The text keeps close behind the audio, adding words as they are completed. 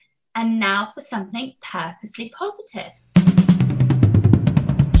And now for something purposely positive.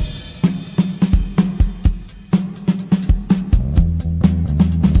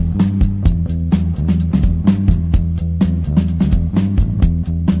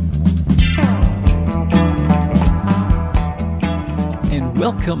 And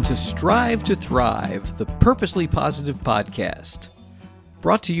welcome to Strive to Thrive, the Purposely Positive Podcast.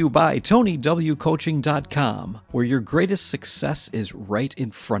 Brought to you by TonyWCoaching.com, where your greatest success is right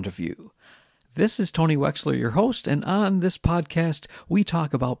in front of you. This is Tony Wexler, your host, and on this podcast, we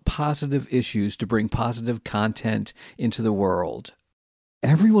talk about positive issues to bring positive content into the world.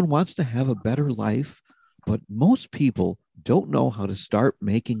 Everyone wants to have a better life, but most people don't know how to start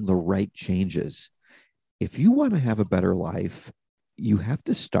making the right changes. If you want to have a better life, you have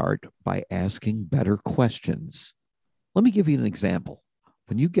to start by asking better questions. Let me give you an example.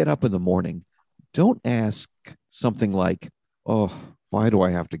 When you get up in the morning, don't ask something like, "Oh, why do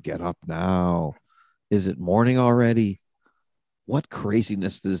I have to get up now? Is it morning already? What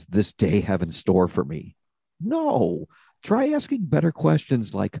craziness does this day have in store for me?" No, try asking better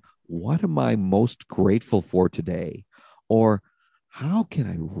questions like, "What am I most grateful for today?" Or, "How can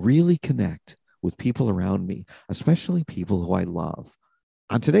I really connect with people around me, especially people who I love?"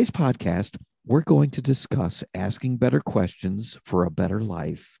 On today's podcast, we're going to discuss asking better questions for a better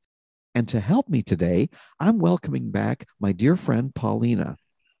life. And to help me today, I'm welcoming back my dear friend, Paulina.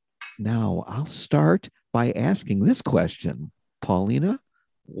 Now, I'll start by asking this question. Paulina,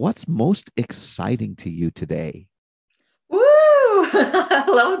 what's most exciting to you today? Woo! I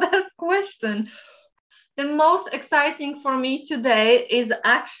love that question. The most exciting for me today is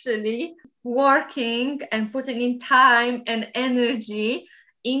actually working and putting in time and energy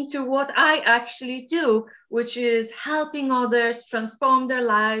into what I actually do, which is helping others transform their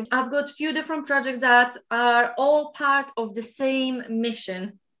lives. I've got a few different projects that are all part of the same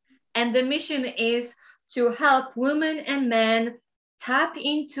mission. And the mission is to help women and men tap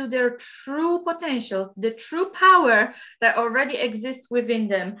into their true potential, the true power that already exists within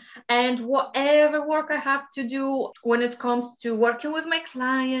them. And whatever work I have to do when it comes to working with my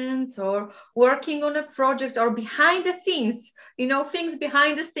clients or working on a project or behind the scenes, things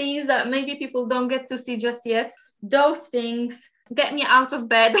behind the scenes that maybe people don't get to see just yet, those things get me out of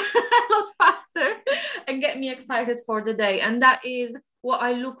bed a lot faster and get me excited for the day. And that is what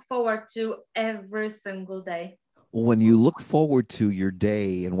I look forward to every single day. When you look forward to your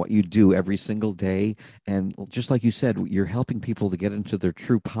day and what you do every single day, and just like you said, you're helping people to get into their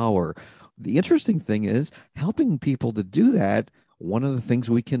true power. The interesting thing is helping people to do that. One of the things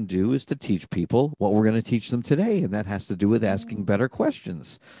we can do is to teach people what we're going to teach them today, and that has to do with asking better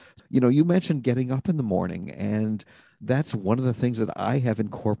questions. You mentioned getting up in the morning, and that's one of the things that I have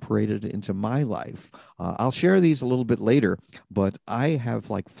incorporated into my life. I'll share these a little bit later, but I have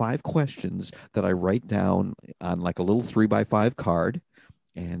like 5 questions that I write down on like a little 3x5 card.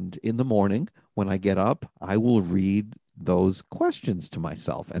 And in the morning, when I get up, I will read those questions to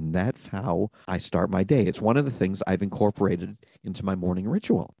myself. And that's how I start my day. It's one of the things I've incorporated into my morning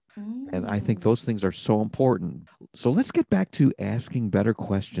ritual. And I think those things are so important. So let's get back to asking better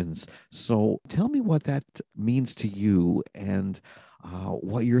questions. So tell me what that means to you and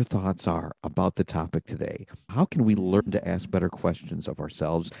what your thoughts are about the topic today. How can we learn to ask better questions of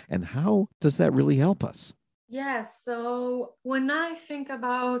ourselves, and how does that really help us? Yes, so when I think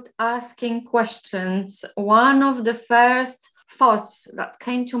about asking questions, one of the first thoughts that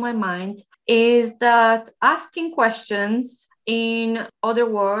came to my mind is that asking questions, in other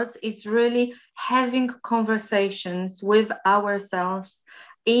words, is really having conversations with ourselves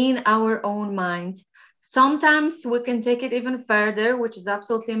in our own mind. Sometimes we can take it even further, which is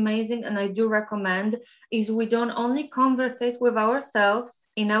absolutely amazing, and I do recommend, is we don't only conversate with ourselves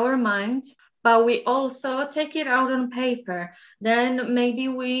in our mind, but we also take it out on paper. Then maybe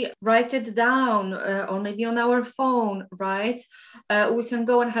we write it down or maybe on our phone, right? We can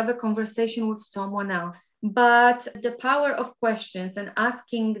go and have a conversation with someone else. But the power of questions and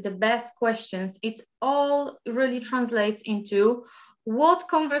asking the best questions, it all really translates into what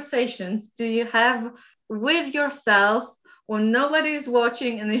conversations do you have with yourself when nobody is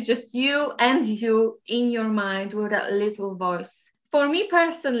watching and it's just you and you in your mind with that little voice. For me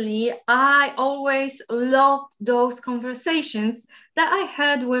personally, I always loved those conversations that I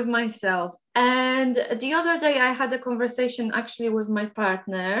had with myself. And the other day, I had a conversation actually with my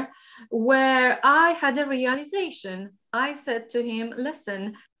partner where I had a realization. I said to him,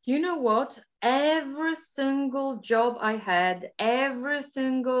 listen, you know what? Every single job I had, every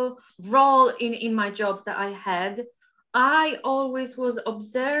single role in my jobs that I had, I always was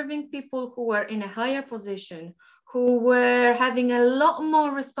observing people who were in a higher position, who were having a lot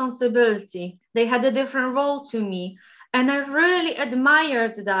more responsibility. They had a different role to me. And I really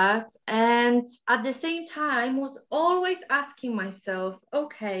admired that. And at the same time, was always asking myself,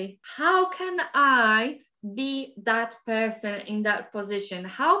 okay, how can I be that person in that position?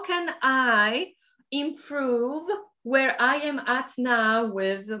 How can I improve where I am at now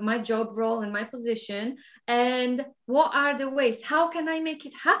with my job role and my position? And what are the ways? How can I make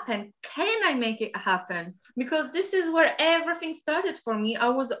it happen? Can I make it happen? Because this is where everything started for me. I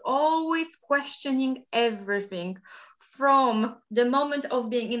was always questioning everything from the moment of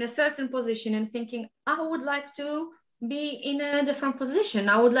being in a certain position and thinking, I would like to be in a different position.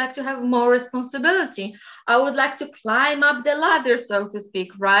 I would like to have more responsibility. I would like to climb up the ladder, so to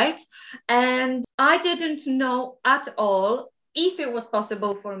speak, right? And I didn't know at all if it was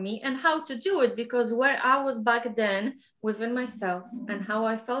possible for me and how to do it, because where I was back then within myself and how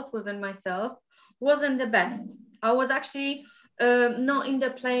I felt within myself wasn't the best. I was actually not in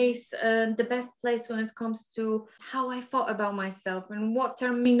the best place when it comes to how I thought about myself and what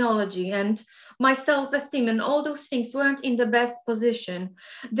terminology and my self-esteem and all those things weren't in the best position.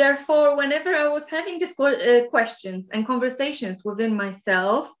 Therefore, whenever I was having these questions and conversations within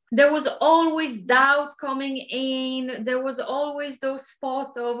myself, there was always doubt coming in. There was always those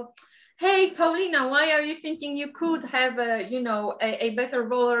thoughts of, hey, Paulina, why are you thinking you could have a better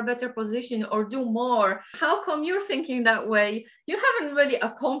role or a better position or do more? How come you're thinking that way? You haven't really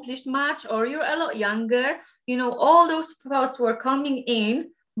accomplished much, or you're a lot younger. All those thoughts were coming in,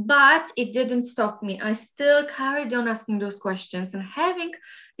 but it didn't stop me. I still carried on asking those questions and having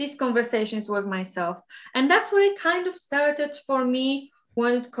these conversations with myself. And that's where it kind of started for me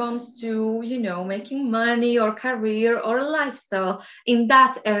when it comes to, making money or career or lifestyle in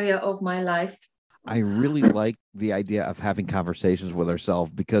that area of my life. I really like the idea of having conversations with ourselves,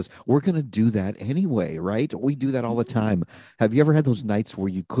 because we're going to do that anyway, right? We do that all the time. Have you ever had those nights where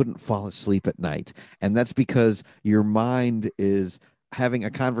you couldn't fall asleep at night? And that's because your mind is having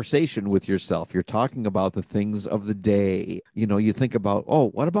a conversation with yourself. You're talking about the things of the day. You think about,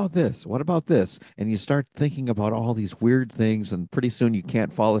 oh, what about this? What about this? And you start thinking about all these weird things, and pretty soon you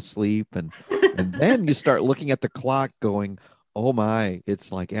can't fall asleep. And then you start looking at the clock going, oh my, it's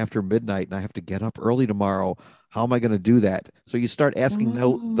like after midnight and I have to get up early tomorrow. How am I going to do that? So you start asking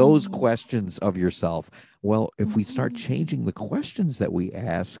those questions of yourself. Well, if we start changing the questions that we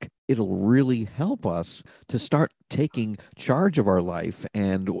ask, it'll really help us to start taking charge of our life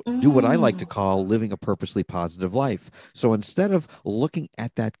and do what I like to call living a purposely positive life. So instead of looking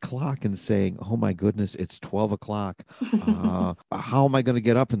at that clock and saying, oh my goodness, it's 12 o'clock. How am I going to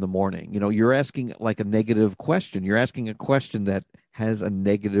get up in the morning? You're asking like a negative question. You're asking a question that has a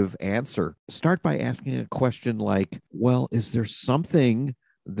negative answer. Start by asking a question like, well, is there something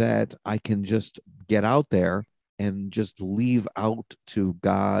that I can just get out there and just leave out to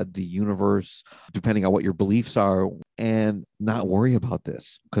God, the universe, depending on what your beliefs are, and not worry about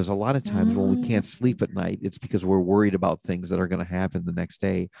this? Because a lot of times when we can't sleep at night, it's because we're worried about things that are going to happen the next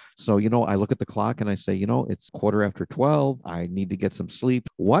day. So, I look at the clock and I say, it's 12:15. I need to get some sleep.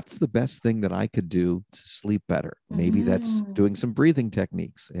 What's the best thing that I could do to sleep better? Maybe that's doing some breathing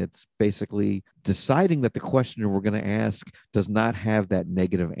techniques. It's basically deciding that the question we're going to ask does not have that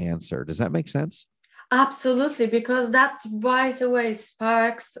negative answer. Does that make sense? Absolutely, because that right away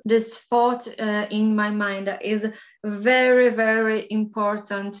sparks this thought in my mind that is very, very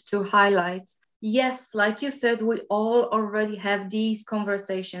important to highlight. Yes, like you said, we all already have these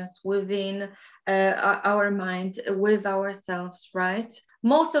conversations within our mind with ourselves, right?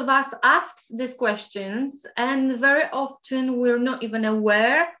 Most of us ask these questions, and very often we're not even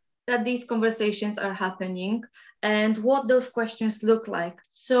aware that these conversations are happening and what those questions look like.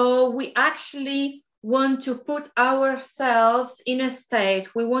 So we actually want to put ourselves in a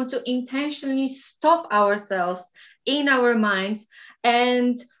state. We want to intentionally stop ourselves in our minds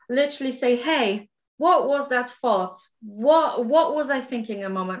and literally say, hey, what was that thought? What was I thinking a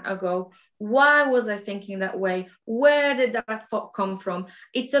moment ago? Why was I thinking that way? Where did that thought come from?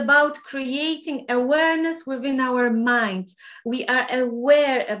 It's about creating awareness within our mind. We are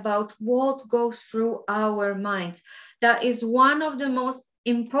aware about what goes through our mind. That is one of the most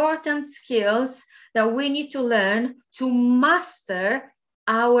important skills that we need to learn to master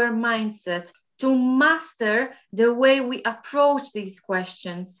our mindset, to master the way we approach these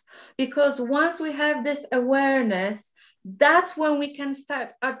questions. Because once we have this awareness, that's when we can start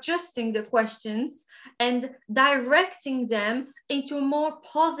adjusting the questions and directing them into more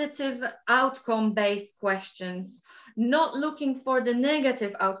positive outcome-based questions, not looking for the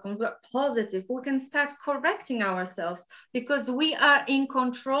negative outcomes, but positive. We can start correcting ourselves because we are in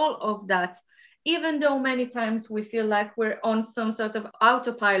control of that. even though many times we feel like we're on some sort of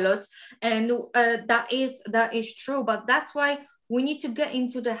autopilot. And that is true, but that's why we need to get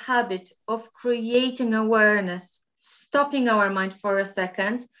into the habit of creating awareness, stopping our mind for a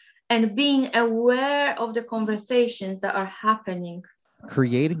second and being aware of the conversations that are happening.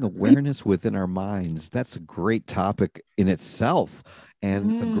 Creating awareness within our minds, that's a great topic in itself,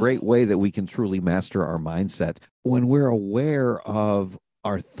 and a great way that we can truly master our mindset when we're aware of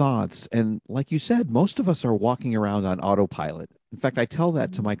our thoughts. And like you said, most of us are walking around on autopilot. In fact, I tell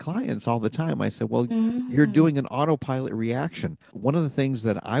that to my clients all the time. I said, well, you're doing an autopilot reaction. One of the things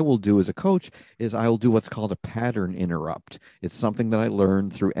that I will do as a coach is I will do what's called a pattern interrupt. It's something that I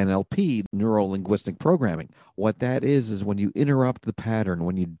learned through NLP, neuro linguistic programming. What that is when you interrupt the pattern,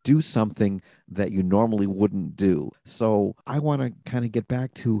 when you do something that you normally wouldn't do. So I want to kind of get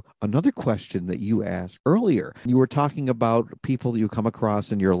back to another question that you asked earlier. You were talking about people you come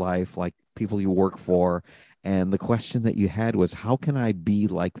across in your life, like people you work for. And the question that you had was, how can I be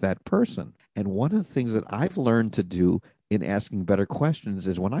like that person? And one of the things that I've learned to do in asking better questions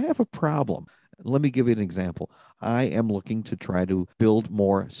is when I have a problem, let me give you an example. I am looking to try to build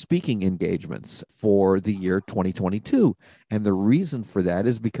more speaking engagements for the year 2022. And the reason for that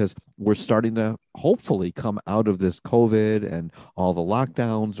is because we're starting to hopefully come out of this COVID, and all the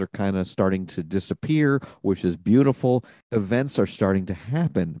lockdowns are kind of starting to disappear, which is beautiful. Events are starting to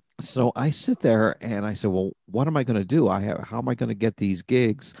happen. So I sit there and I say, well, what am I going to do? How am I going to get these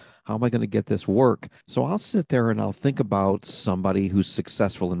gigs? How am I going to get this work? So I'll sit there and I'll think about somebody who's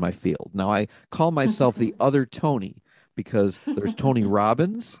successful in my field. Now, I call myself the other Tony because there's Tony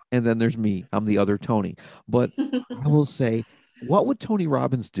Robbins and then there's me. I'm the other Tony. But I will say, what would Tony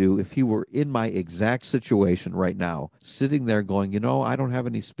Robbins do if he were in my exact situation right now, sitting there going, I don't have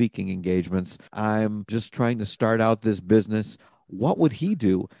any speaking engagements. I'm just trying to start out this business. What would he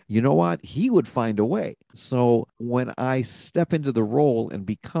do? You know what? He would find a way. So when I step into the role and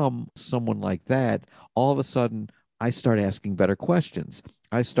become someone like that, all of a sudden I start asking better questions.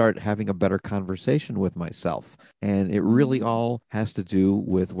 I start having a better conversation with myself. And it really all has to do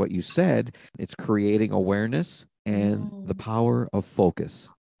with what you said. It's creating awareness and the power of focus.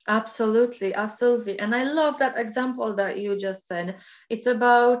 Absolutely, absolutely. And I love that example that you just said. It's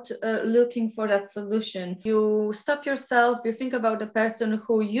about looking for that solution. You stop yourself, you think about the person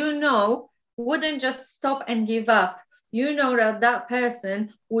who wouldn't just stop and give up. You know that that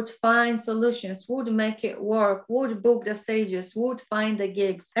person would find solutions, would make it work, would book the stages, would find the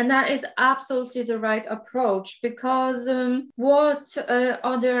gigs. And that is absolutely the right approach, because what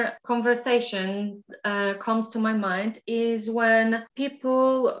other conversation comes to my mind is when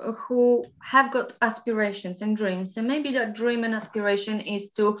people who have got aspirations and dreams, and maybe that dream and aspiration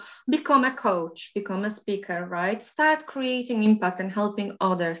is to become a coach, become a speaker, right? Start creating impact and helping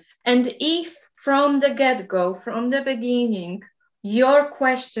others. And if from the get-go, from the beginning, your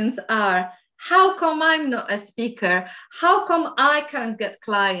questions are, how come I'm not a speaker? How come I can't get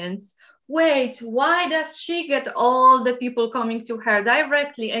clients? Wait, why does she get all the people coming to her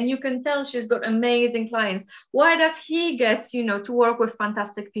directly? And you can tell she's got amazing clients. Why does he get, to work with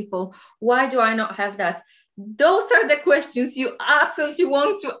fantastic people? Why do I not have that? Those are the questions you absolutely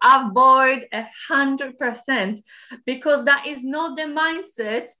want to avoid 100%, because that is not the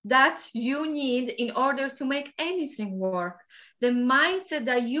mindset that you need in order to make anything work. The mindset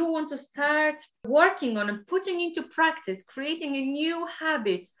that you want to start working on and putting into practice, creating a new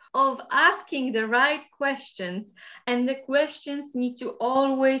habit of asking the right questions. And the questions need to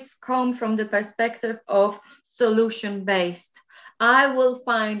always come from the perspective of solution-based. I will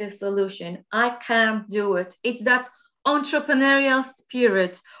find a solution. I can't do it. It's that entrepreneurial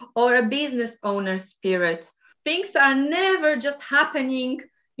spirit or a business owner spirit. Things are never just happening,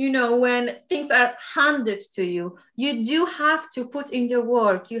 when things are handed to you. You do have to put in the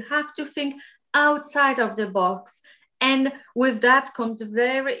work. You have to think outside of the box. And with that comes a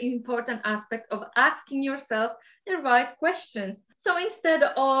very important aspect of asking yourself the right questions. So instead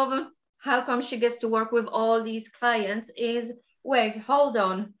of how come she gets to work with all these clients is, wait, hold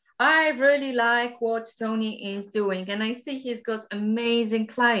on. I really like what Tony is doing, and I see he's got amazing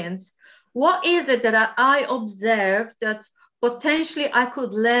clients. What is it that I observed that potentially I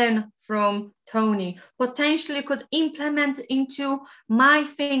could learn from Tony, potentially could implement into my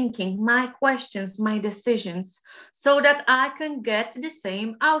thinking, my questions, my decisions, so that I can get the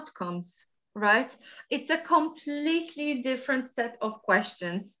same outcomes, right? It's a completely different set of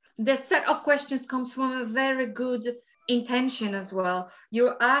questions. The set of questions comes from a very good intention as well.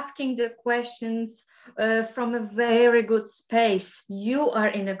 You're asking the questions from a very good space. You are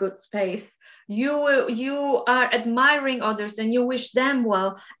in a good space. you are admiring others and you wish them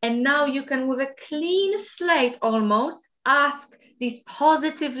well, and now you can, with a clean slate almost, ask these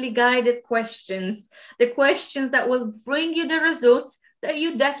positively guided questions, the questions that will bring you the results that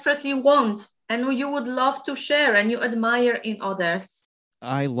you desperately want and you would love to share and you admire in others.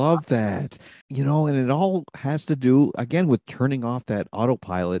 I love that. And it all has to do, again, with turning off that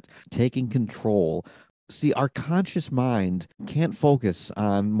autopilot, taking control. See, our conscious mind can't focus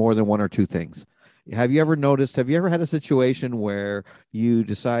on more than one or two things. Have you ever had a situation where you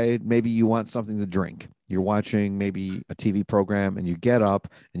decide maybe you want something to drink? You're watching maybe a TV program and you get up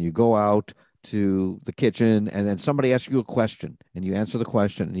and you go out to the kitchen, and then somebody asks you a question and you answer the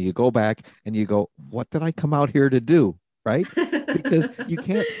question and you go back and you go, what did I come out here to do? Right? Because you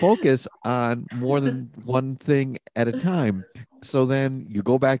can't focus on more than one thing at a time. So then you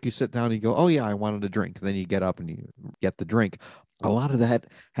go back, you sit down, and you go, oh yeah, I wanted a drink. And then you get up and you get the drink. A lot of that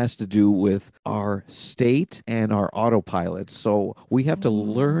has to do with our state and our autopilot. So we have to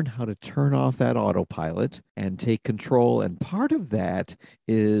learn how to turn off that autopilot and take control. And part of that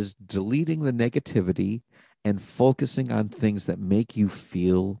is deleting the negativity and focusing on things that make you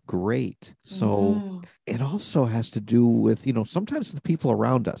feel great. So it also has to do with, sometimes the people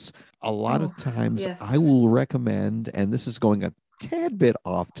around us. A lot of times yes. I will recommend, and this is going a tad bit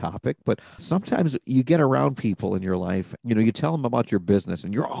off topic, but sometimes you get around people in your life, you tell them about your business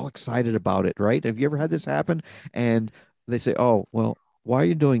and you're all excited about it, right? Have you ever had this happen? And they say, oh, well, why are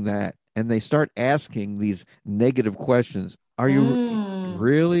you doing that? And they start asking these negative questions. Are you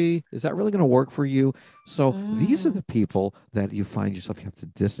really, is that really going to work for you? So these are the people that you find yourself, you have to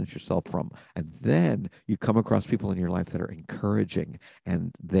distance yourself from. And then you come across people in your life that are encouraging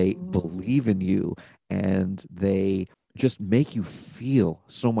and they believe in you and they just make you feel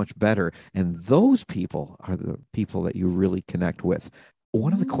so much better. And those people are the people that you really connect with.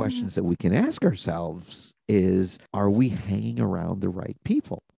 One of the questions that we can ask ourselves is, are we hanging around the right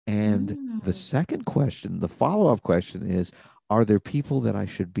people? And the second question, the follow-up question is, are there people that I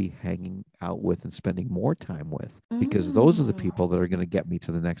should be hanging out with and spending more time with? Because those are the people that are going to get me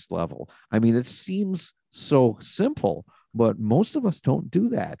to the next level. I mean, it seems so simple, but most of us don't do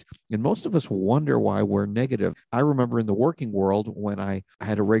that. And most of us wonder why we're negative. I remember in the working world, when I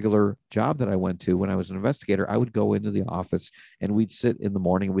had a regular job that I went to when I was an investigator, I would go into the office and we'd sit in the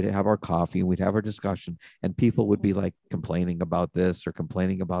morning, we'd have our coffee and we'd have our discussion, and people would be like complaining about this or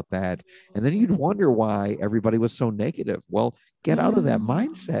complaining about that. And then you'd wonder why everybody was so negative. Well, get out of that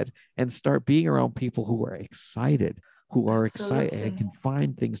mindset and start being around people who are excited, who are excited and can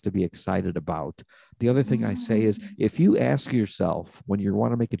find things to be excited about. The other thing I say is, if you ask yourself when you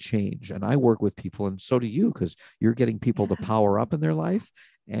want to make a change, and I work with people, and so do you, because you're getting people to power up in their life,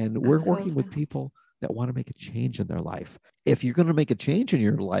 and we're working with people that want to make a change in their life. If you're going to make a change in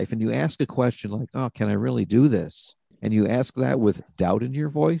your life and you ask a question like, oh, can I really do this? And you ask that with doubt in your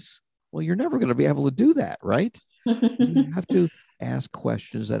voice, well, you're never going to be able to do that, right? You have to ask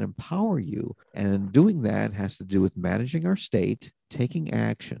questions that empower you. And doing that has to do with managing our state, taking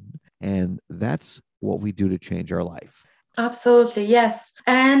action. And that's what we do to change our life. Absolutely, yes.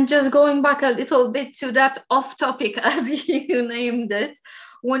 And just going back a little bit to that off topic, as you named it,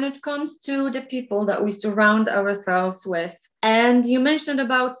 when it comes to the people that we surround ourselves with. And you mentioned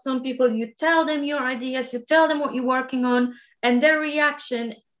about some people, you tell them your ideas, you tell them what you're working on, and their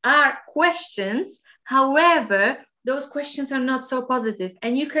reaction are questions. However, those questions are not so positive.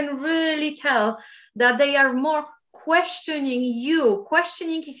 And you can really tell that they are more questioning you,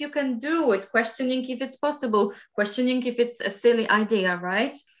 questioning if you can do it, questioning if it's possible, questioning if it's a silly idea,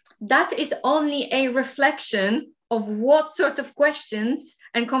 right? That is only a reflection of what sort of questions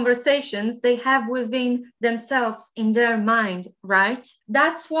and conversations they have within themselves in their mind, right?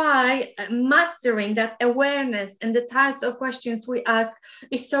 That's why mastering that awareness and the types of questions we ask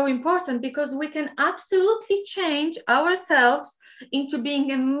is so important, because we can absolutely change ourselves into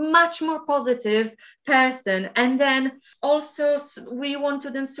being a much more positive person. And then also we want to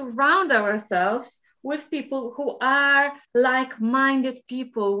then surround ourselves with people who are like-minded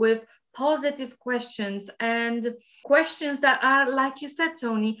people with positive questions and questions that are, like you said,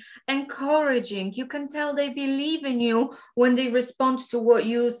 Tony, encouraging. You can tell they believe in you when they respond to what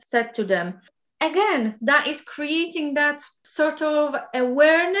you said to them. Again, that is creating that sort of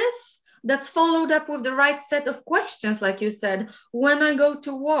awareness that's followed up with the right set of questions. Like you said, when I go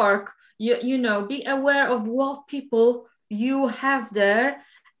to work, you know, be aware of what people you have there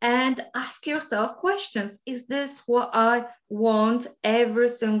and ask yourself questions. Is this what I want every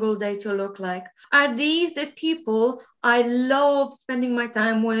single day to look like? Are these the people I love spending my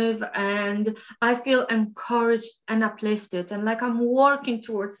time with and I feel encouraged and uplifted and like I'm working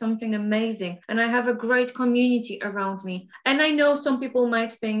towards something amazing and I have a great community around me? And I know some people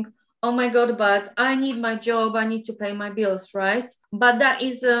might think, oh my God, but I need my job, I need to pay my bills, right? But that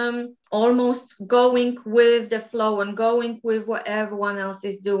is almost going with the flow and going with what everyone else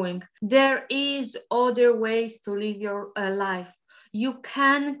is doing. There is other ways to live your life. You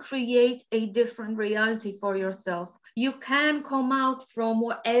can create a different reality for yourself. You can come out from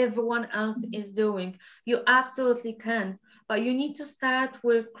what everyone else is doing. You absolutely can. But you need to start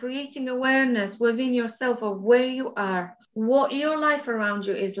with creating awareness within yourself of where you are, what your life around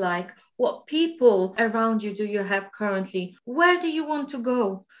you is like, what people around you do you have currently, where do you want to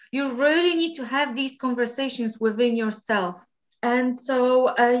go. You really need to have these conversations within yourself. And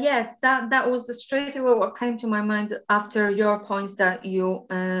so, yes, that was straight away what came to my mind after your points that you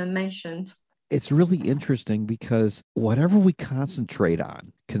mentioned. It's really interesting because whatever we concentrate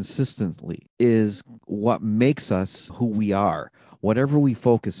on consistently is what makes us who we are. Whatever we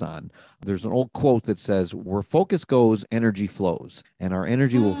focus on, there's an old quote that says, where focus goes, energy flows, and our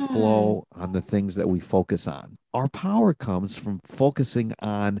energy will flow on the things that we focus on. Our power comes from focusing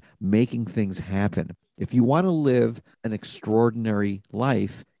on making things happen. If you want to live an extraordinary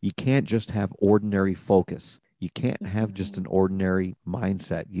life, you can't just have ordinary focus. You can't have just an ordinary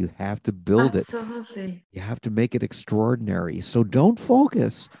mindset. You have to build it. Absolutely. You have to make it extraordinary. So don't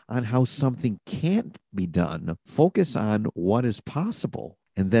focus on how something can't be done. Focus on what is possible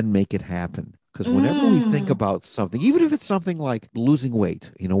and then make it happen. Because whenever we think about something, even if it's something like losing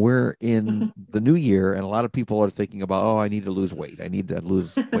weight, we're in the new year and a lot of people are thinking about, oh, I need to lose weight. I need to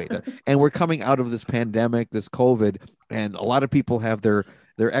lose weight. And we're coming out of this pandemic, this COVID, and a lot of people have their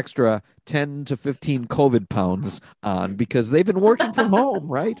extra 10 to 15 COVID pounds on because they've been working from home,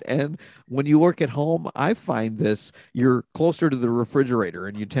 right? And when you work at home, I find this, you're closer to the refrigerator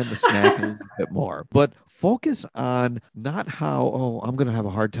and you tend to snack a little bit more. But focus on not how, oh, I'm going to have a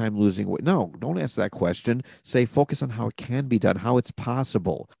hard time losing weight. No, don't ask that question. Say, focus on how it can be done, how it's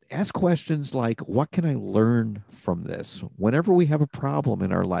possible. Ask questions like, what can I learn from this? Whenever we have a problem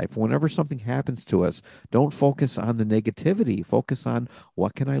in our life, whenever something happens to us, don't focus on the negativity. Focus on,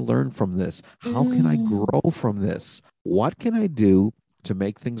 what can I learn from this? How can I grow from this? What can I do to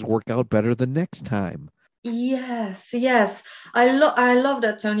make things work out better the next time? Yes. I love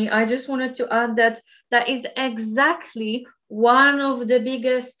that, Tony. I just wanted to add that that is exactly one of the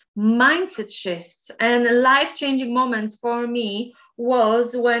biggest mindset shifts and life-changing moments for me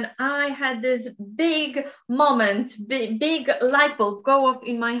was when I had this big moment, big light bulb go off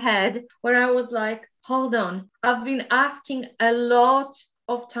in my head where I was like, hold on, I've been asking a lot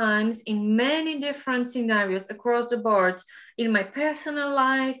of times in many different scenarios across the board in my personal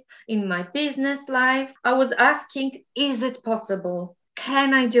life, in my business life. I was asking, is it possible?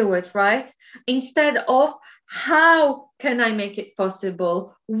 Can I do it, right? Instead of how can I make it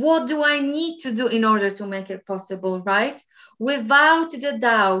possible? What do I need to do in order to make it possible, right? Without the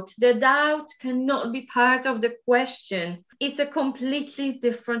doubt cannot be part of the question. It's a completely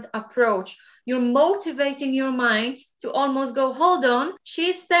different approach. You're motivating your mind to almost go, hold on,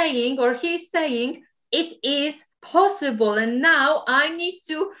 she's saying or he's saying it is possible. And now I need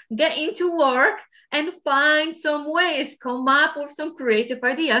to get into work and find some ways, come up with some creative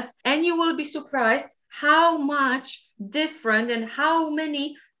ideas. And you will be surprised how much different and how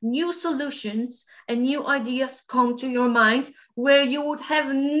many new solutions and new ideas come to your mind where you would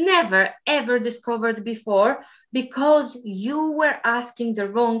have never ever discovered before because you were asking the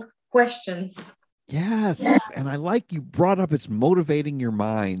wrong questions. Yes. And I like you brought up it's motivating your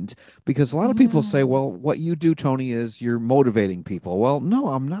mind because a lot of people say, well, what you do, Tony, is you're motivating people. Well, no,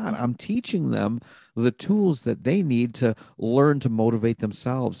 I'm not. I'm teaching them the tools that they need to learn to motivate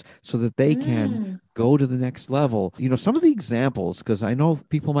themselves so that they can go to the next level. Some of the examples, because I know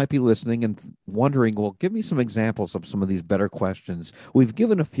people might be listening and wondering, well, give me some examples of some of these better questions. We've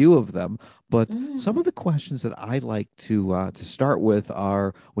given a few of them, but some of the questions that I like to start with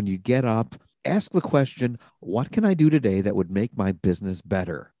are when you get up, ask the question, what can I do today that would make my business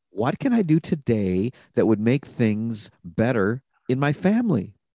better? What can I do today that would make things better in my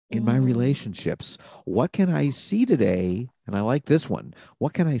family, in my relationships? What can I see today? And I like this one.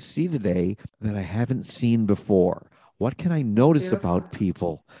 What can I see today that I haven't seen before? What can I notice about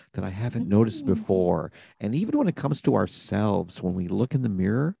people that I haven't noticed before? And even when it comes to ourselves, when we look in the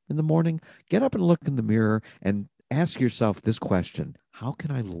mirror in the morning, get up and look in the mirror and ask yourself this question: how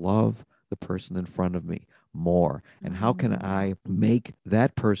can I love the person in front of me? more? And how can I make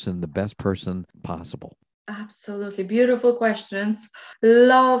that person the best person possible? Absolutely. Beautiful questions.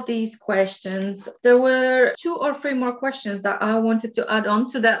 Love these questions. There were 2 or 3 more questions that I wanted to add on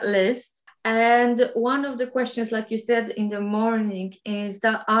to that list. And one of the questions, like you said in the morning, is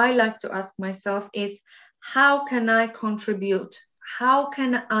that I like to ask myself is, how can I contribute? How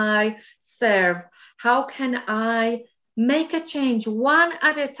can I serve? How can I make a change one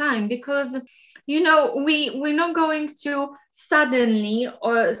at a time? Because we're not going to suddenly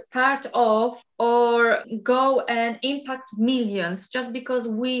or start off or go and impact millions just because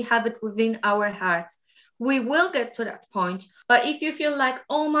we have it within our heart. We will get to that point, but if you feel like,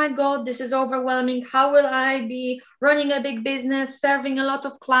 oh my god, this is overwhelming, how will I be running a big business, serving a lot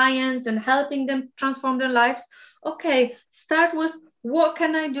of clients and helping them transform their lives? Okay, start with, what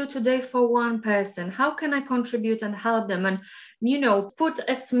can I do today for one person? How can I contribute and help them? And put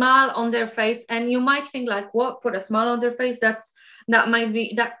a smile on their face. And you might think like, what, put a smile on their face? That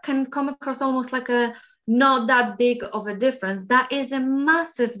can come across almost like a not that big of a difference. That is a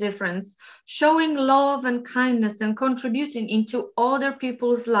massive difference. Showing love and kindness and contributing into other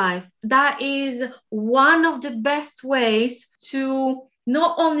people's life, that is one of the best ways to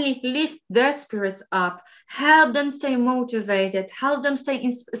not only lift their spirits up, help them stay motivated, help them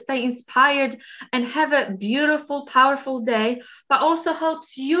stay inspired and have a beautiful, powerful day, but also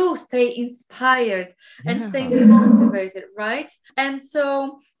helps you stay inspired and stay motivated, right? And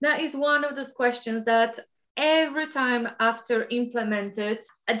so that is one of those questions that every time after implemented,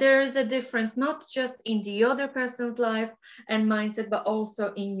 there is a difference, not just in the other person's life and mindset, but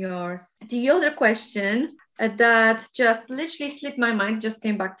also in yours. The other question that just literally slipped my mind, just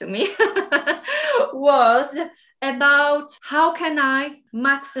came back to me, was about how can I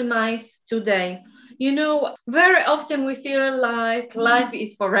maximize today? Very often we feel like life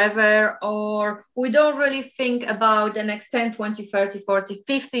is forever, or we don't really think about the next 10, 20, 30, 40,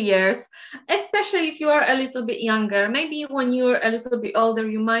 50 years, especially if you are a little bit younger. Maybe when you're a little bit older,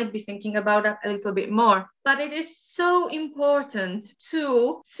 you might be thinking about that a little bit more. But it is so important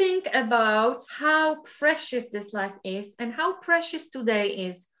to think about how precious this life is and how precious today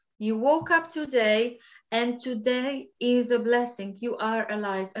is. You woke up today, and today is a blessing. You are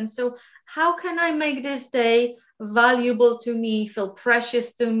alive. And so, how can I make this day valuable to me, feel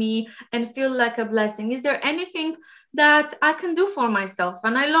precious to me, and feel like a blessing? Is there anything that I can do for myself?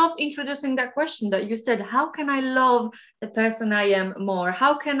 And I love introducing that question that you said, how can I love the person I am more?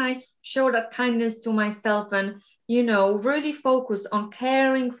 How can I show that kindness to myself and, really focus on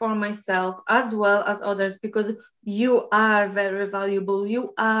caring for myself as well as others, because you are very valuable,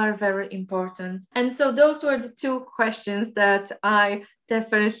 you are very important. And so those were the 2 questions that I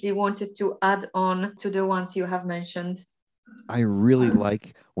definitely wanted to add on to the ones you have mentioned. I really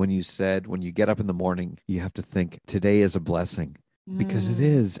like when you said, when you get up in the morning, you have to think today is a blessing, because it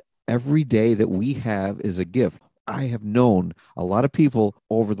is. Every day that we have is a gift. I have known a lot of people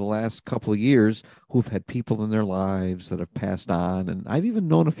over the last couple of years who've had people in their lives that have passed on. And I've even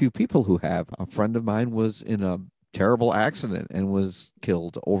known a few people who have. A friend of mine was in a terrible accident and was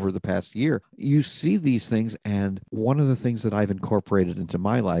killed over the past year. You see these things, and one of the things that I've incorporated into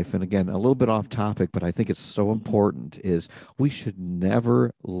my life, and again, a little bit off topic, but I think it's so important, is we should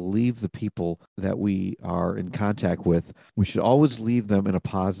never leave the people that we are in contact with. We should always leave them in a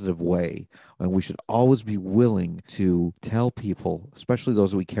positive way. And we should always be willing to tell people, especially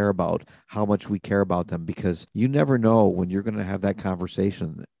those that we care about, how much we care about them, because you never know when you're going to have that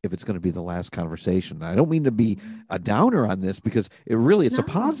conversation, if it's going to be the last conversation. I don't mean to be a downer on this, because it's a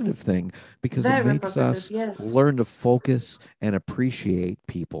positive thing, because it makes us learn to focus and appreciate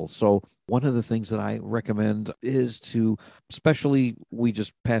people. So one of the things that I recommend is to, especially, we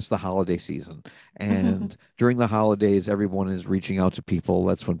just passed the holiday season, and during the holidays, everyone is reaching out to people.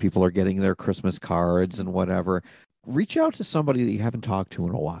 That's when people are getting their Christmas cards and whatever. Reach out to somebody that you haven't talked to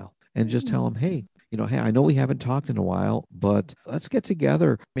in a while and just tell them, hey, hey, I know we haven't talked in a while, but let's get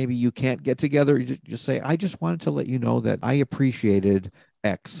together. Maybe you can't get together. You just say, I just wanted to let you know that I appreciated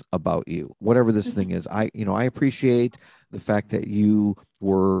X about you, whatever this thing is. I appreciate the fact that you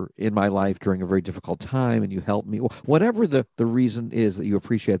were in my life during a very difficult time and you helped me. Whatever the reason is that you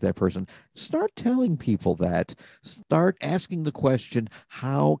appreciate that person, start telling people that. Start asking the question,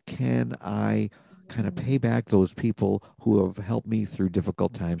 how can I kind of pay back those people who have helped me through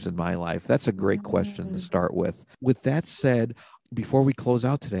difficult times in my life? That's a great question to start with. With that said, before we close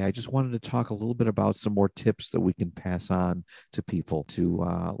out today, I just wanted to talk a little bit about some more tips that we can pass on to people to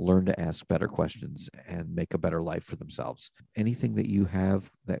learn to ask better questions and make a better life for themselves. Anything that you have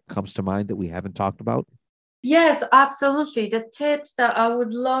that comes to mind that we haven't talked about? Yes, absolutely. The tips that I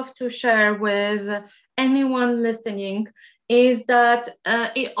would love to share with anyone listening is that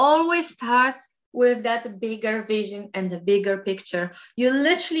it always starts with that bigger vision and the bigger picture. You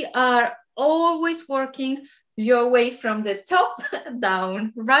literally are always working your way from the top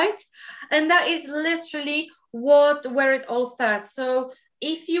down, right? And that is literally where it all starts. So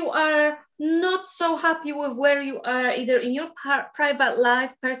if you are not so happy with where you are, either in your private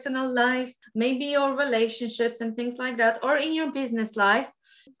life, personal life, maybe your relationships and things like that, or in your business life,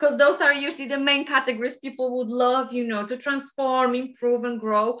 because those are usually the main categories people would love, to transform, improve, and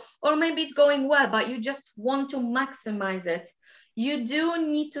grow. Or maybe it's going well, but you just want to maximize it. You do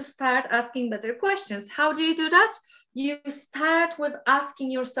need to start asking better questions. How do you do that? You start with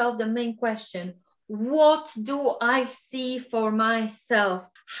asking yourself the main question: what do I see for myself?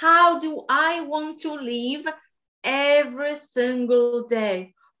 How do I want to live every single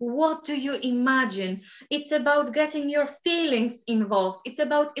day? What do you imagine? It's about getting your feelings involved. It's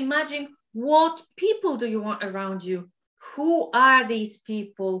about imagining what people do you want around you. Who are these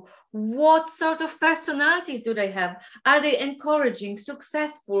people? What sort of personalities do they have? Are they encouraging,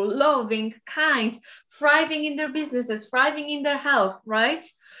 successful, loving, kind, thriving in their businesses, thriving in their health, right?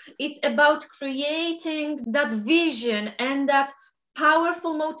 It's about creating that vision and that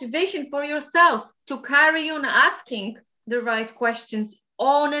powerful motivation for yourself to carry on asking the right questions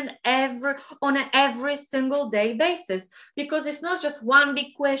on an every single day basis, because it's not just one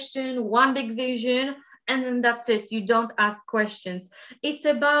big question, one big vision, and then that's it. You don't ask questions. It's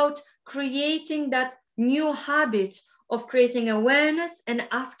about creating that new habit of creating awareness and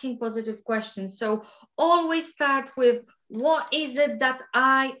asking positive questions. So always start with, what is it that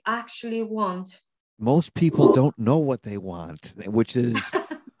I actually want? Most people don't know what they want, which is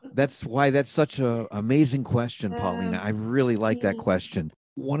that's why that's such a amazing question, Paulina. I really like that Yeah. question.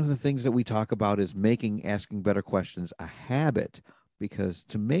 One of the things that we talk about is making asking better questions a habit, because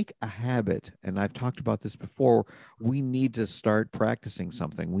to make a habit, and I've talked about this before, we need to start practicing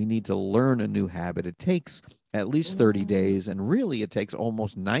something. We need to learn a new habit. It takes at least 30 Mm. days, and really it takes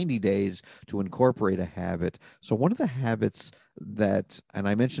almost 90 days to incorporate a habit. So one of the habits that, and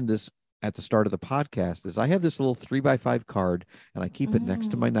I mentioned this at the start of the podcast, is I have this little 3x5 card and I keep it next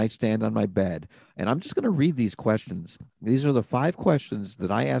to my Mm. nightstand on my bed. And I'm just going to read these questions. These are the 5 questions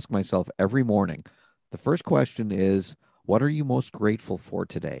that I ask myself every morning. The first question is, what are you most grateful for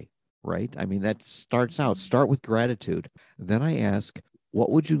today? Right? I mean, that start with gratitude. Then I ask,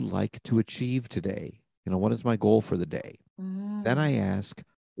 what would you like to achieve today? What is my goal for the day? Then Mm. I ask,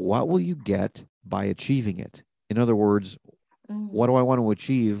 what will you get by achieving it? In other words, Mm. what do I want to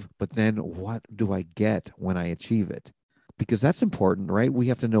achieve? But then what do I get when I achieve it? Because that's important, right? We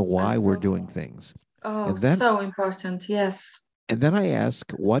have to know why we're doing Absolutely. things. Oh, And then so important. Yes. and then I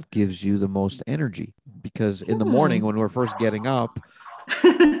ask, what gives you the most energy? Because in the morning Hmm. when we're first getting up,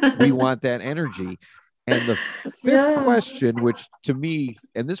 we want that energy. And the fifth Yeah. question, which to me,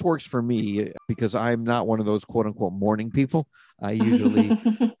 and this works for me because I'm not one of those quote unquote morning people. I used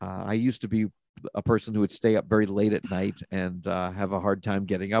to be a person who would stay up very late at night and have a hard time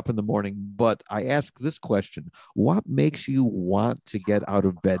getting up in the morning. But I ask this question: what makes you want to get out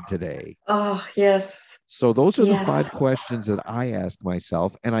of bed today? Oh, yes. So those are the Yes. 5 questions that I ask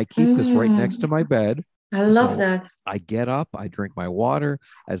myself, and I keep this right next to Mm. my bed. I love So that. I get up, I drink my water.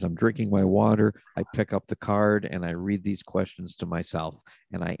 As I'm drinking my water, I pick up the card and I read these questions to myself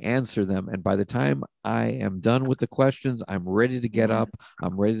and I answer them. And by the time I am done with the questions, I'm ready to get Yeah. up.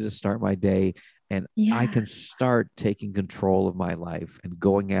 I'm ready to start my day. And I Yeah. can start taking control of my life and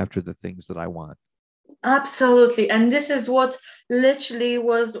going after the things that I want. Absolutely. And this is what literally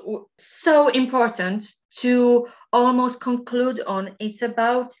was so important to almost conclude on. It's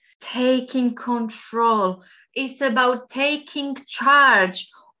about taking control, it's about taking charge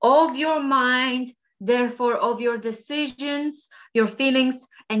of your mind, therefore, of your decisions, your feelings,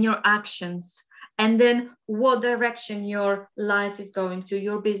 and your actions. And then what direction your life is going to,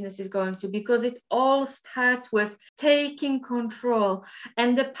 your business is going to, because it all starts with taking control.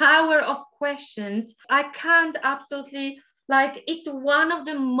 And the power of questions, I can't absolutely, like, it's one of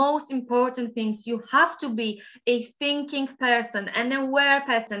the most important things. You have to be a thinking person, an aware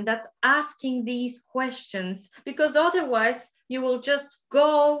person that's asking these questions, because otherwise you will just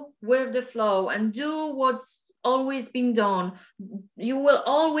go with the flow and do what's always been done. You will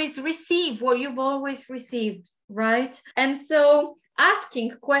always receive what you've always received, right? And so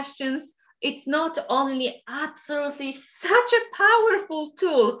asking questions it's not only absolutely such a powerful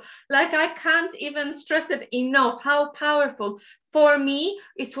tool, like I can't even stress it enough how powerful. For me,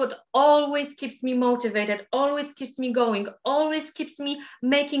 it's what always keeps me motivated, always keeps me going, always keeps me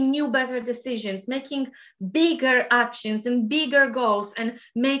making new, better decisions, making bigger actions and bigger goals and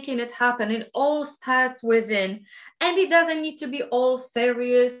making it happen. It all starts within. And it doesn't need to be all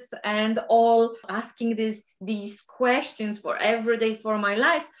serious and all asking these questions for every day for my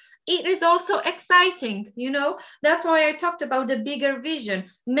life. It is also exciting, That's why I talked about the bigger vision.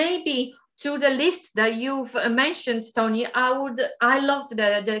 Maybe to the list that you've mentioned, Tony, I loved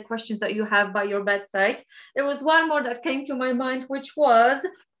the questions that you have by your bedside. There was one more that came to my mind, which was,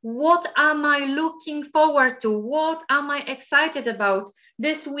 what am I looking forward to? What am I excited about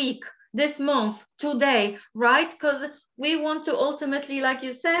this week, this month, today, right? Because we want to ultimately, like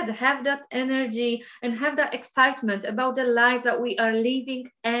you said, have that energy and have that excitement about the life that we are living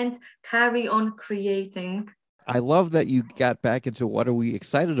and carry on creating. I love that you got back into what are we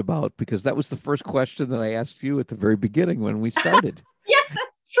excited about, because that was the first question that I asked you at the very beginning when we started. Yes,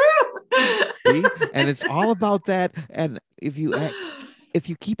 that's true. See? And it's all about that. And if you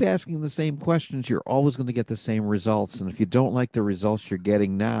keep asking the same questions, you're always going to get the same results. And if you don't like the results you're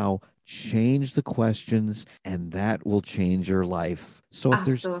getting now, change the questions, and that will change your life. So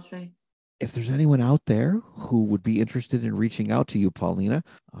if there's anyone out there who would be interested in reaching out to you, Paulina,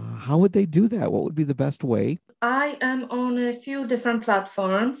 how would they do that? What would be the best way? I am on a few different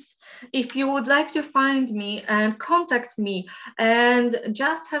platforms. If you would like to find me and contact me and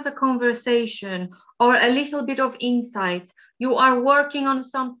just have a conversation or a little bit of insight, you are working on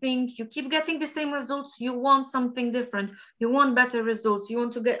something, you keep getting the same results, you want something different, you want better results, you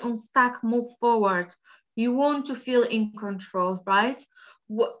want to get unstuck, move forward, you want to feel in control, right?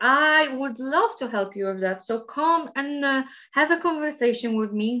 I would love to help you with that. So come and have a conversation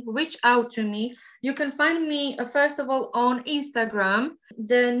with me, reach out to me. You can find me, first of all, on Instagram.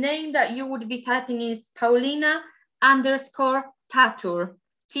 The name that you would be typing is Paulina_Tatur, Tatur,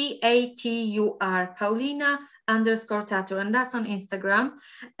 Paulina_Tatur, and that's on Instagram.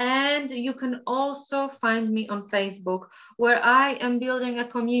 And you can also find me on Facebook, where I am building a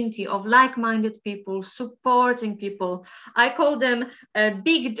community of like-minded people, supporting people. I call them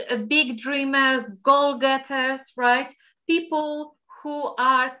big dreamers, goal-getters, right? People who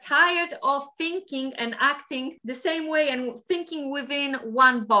are tired of thinking and acting the same way and thinking within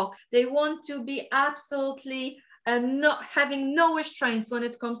one box. They want to be absolutely not having no restraints when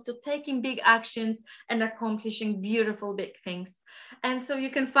it comes to taking big actions and accomplishing beautiful big things. And so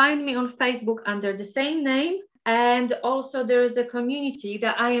you can find me on Facebook under the same name. And also there is a community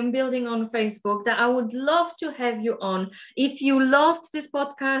that I am building on Facebook that I would love to have you on. If you loved this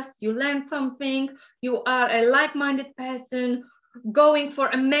podcast, you learned something, you are a like-minded person, going for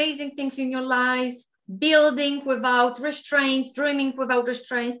amazing things in your life, building without restraints, dreaming without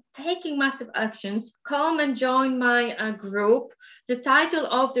restraints, taking massive actions, come and join my group. The title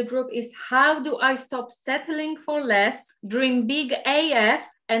of the group is How Do I Stop Settling for Less, Dream Big AF,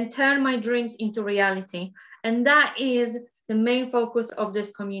 and Turn My Dreams into Reality? And that is the main focus of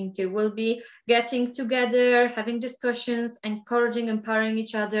this community. Will be getting together, having discussions, encouraging, empowering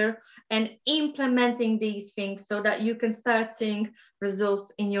each other, and implementing these things so that you can start seeing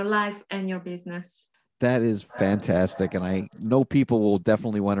results in your life and your business. That is fantastic. And I know people will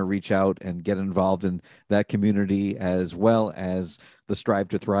definitely want to reach out and get involved in that community, as well as the Strive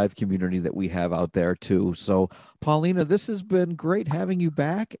to Thrive community that we have out there too. So Paulina, this has been great having you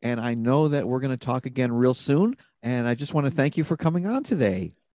back. And I know that we're going to talk again real soon. And I just want to thank you for coming on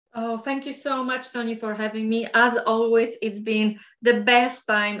today. Oh, thank you so much, Tony, for having me. As always, it's been the best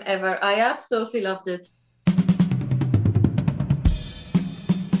time ever. I absolutely loved it.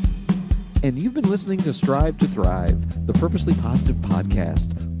 And you've been listening to Strive to Thrive, the Purposely Positive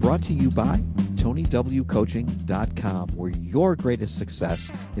podcast, brought to you by TonyWCoaching.com, where your greatest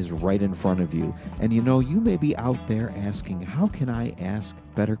success is right in front of you. And you may be out there asking, how can I ask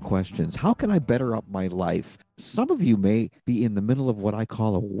better questions? How can I better up my life? Some of you may be in the middle of what I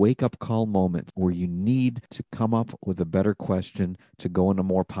call a wake-up call moment, where you need to come up with a better question to go in a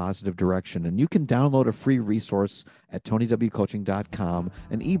more positive direction. And you can download a free resource at TonyWCoaching.com,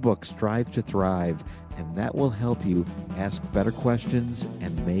 an ebook, Strive to Thrive, and that will help you ask better questions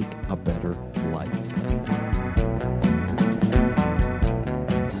and make a better life.